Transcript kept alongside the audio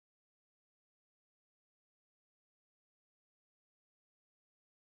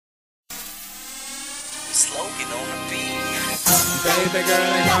slogan on the beat. Baby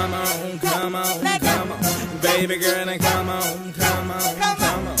girl, come on, come on, come on. Baby girl, come on, come on,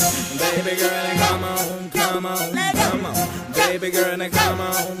 come on. Baby girl, come on, come on, come on. Baby girl, come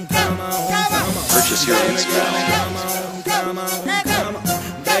on, come on, come on. Purchase your Baby beats girl, now. come on, come on, come on.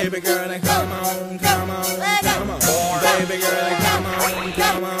 Baby girl, come on, come on, come on. Baby girl, come on,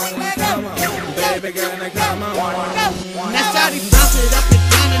 come on, come on. Baby girl, come on. Now shawty bounce it up and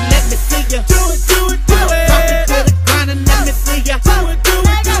down and let me see ya. Do it, do it, do it. Drop it to the ground and let me see ya. Do it, do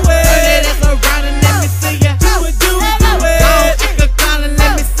it, do it. Turn it up around and let me see ya. Do it, do it, do it. Don't kick a clown and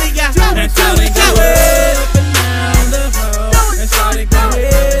let me see ya. And shawty go up and down the pole. And shawty go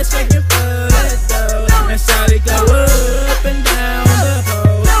ahead, shake it for that dough. And shawty go up and down the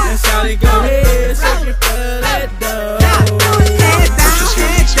pole. And shawty go ahead, shake it for that dough. Head down,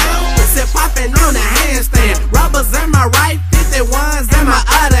 pussy popping on the handstand. Rubbers in my right, 51s in my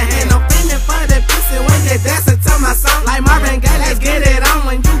other hand. I'm feeling for the pussy when they dancing to my song. Like Marvin Gaye, let's get it on.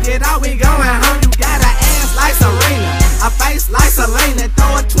 When you get out, we going home. You got an ass like Serena, a face like Selena.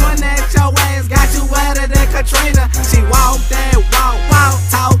 Throw a twin at your ass, got you wetter than Katrina. She walk that walk,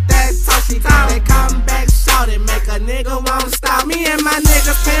 talk that talk. She got that comeback shout it, make a nigga won't stop. Me and my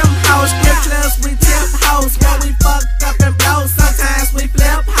niggas pimp hoes, strip clubs, we tip hoes. When we fucked up and blow, sometimes we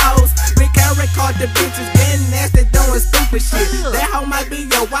flip hoes. We can record the bitches getting nasty, doing stupid shit. That hoe might be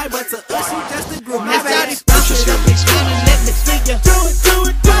your wife, but to us she just a group. Now shawty bounce it up and down and let me see ya. Do it, do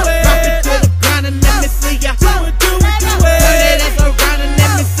it, do it. Drop it to the ground and let me see ya. Do it, do it, do Turn it. it up around and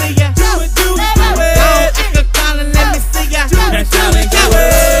let me see ya. Do it, do it, do it. Don't kick a clown and let me see ya. And shawty go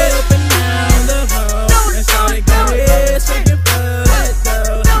up and down the pole. And shawty go ahead, shake it for that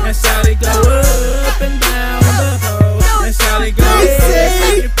dough. And shawty go up and down the pole. And shawty go ahead,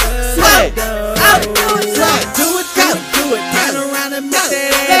 shake it for that dough. Do it, do it, turn around and make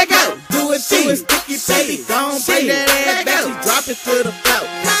that ass go. Do it, sticky baby, gon' break that ass back. She drop it to the floor,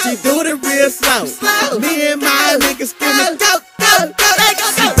 she do it real slow. Me and my niggas screaming, go, go, go.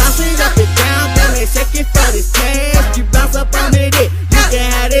 She bounce it up and down, then they shake it for this cash. You bounce up on it, you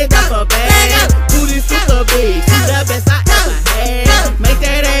can have it up a bag. Booty super big, she the best I ever had. Make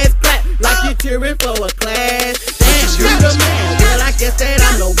that ass clap like you cheering for a class. Damn, you the man, well I guess that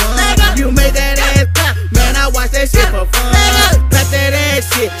I'm the one. You made that ass clap, man I watch that shit for fun. Clap that ass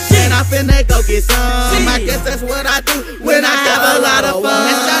shit, man I finna go get some. I guess that's what I do when I have a lot of fun.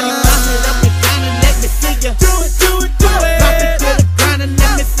 Now shawty bounce it up and down and let me see ya. Do it, do it, do it. Drop it to the ground and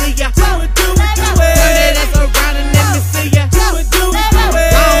let me see ya. Do it, do it, do it. Turn it up around and let me see ya. Do it, do it, do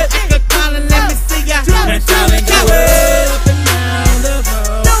it. Don't act a clown and let me see ya. And shawty go up and down the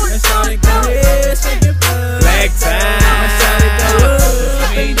pole. And shawty go ahead, shake it for black time. And shawty go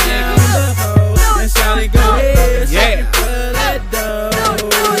up and down the pole. And shawty go ahead, shake it for that dough.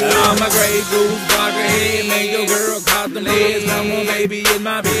 All my Grey Goose block ahead, make your girl cop them legs. Come on, baby, in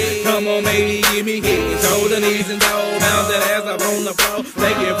my bed. Come on, baby, give me head. Shoulder, knees, and toe. Bounce that ass up on the floor.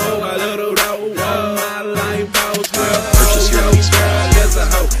 Take it for a little roll. All my life, boss girl. Purchase your beats now. Girl, there's a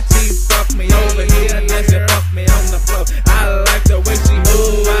hoe. She fuck me over here, and then she fuck me on the floor. I like the way she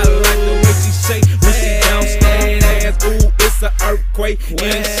move. I like the way she shake. When she bounce that ass, ooh, it's an earthquake.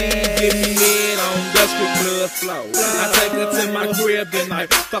 When she give me head on the strip club floor, I take her to my crib and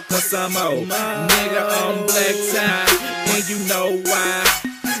like fuck her some more. Nigga on black tie, and you know why.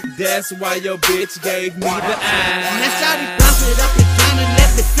 That's why your bitch gave me the eye. Now shawty bounce it up and down and let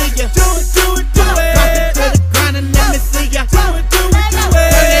me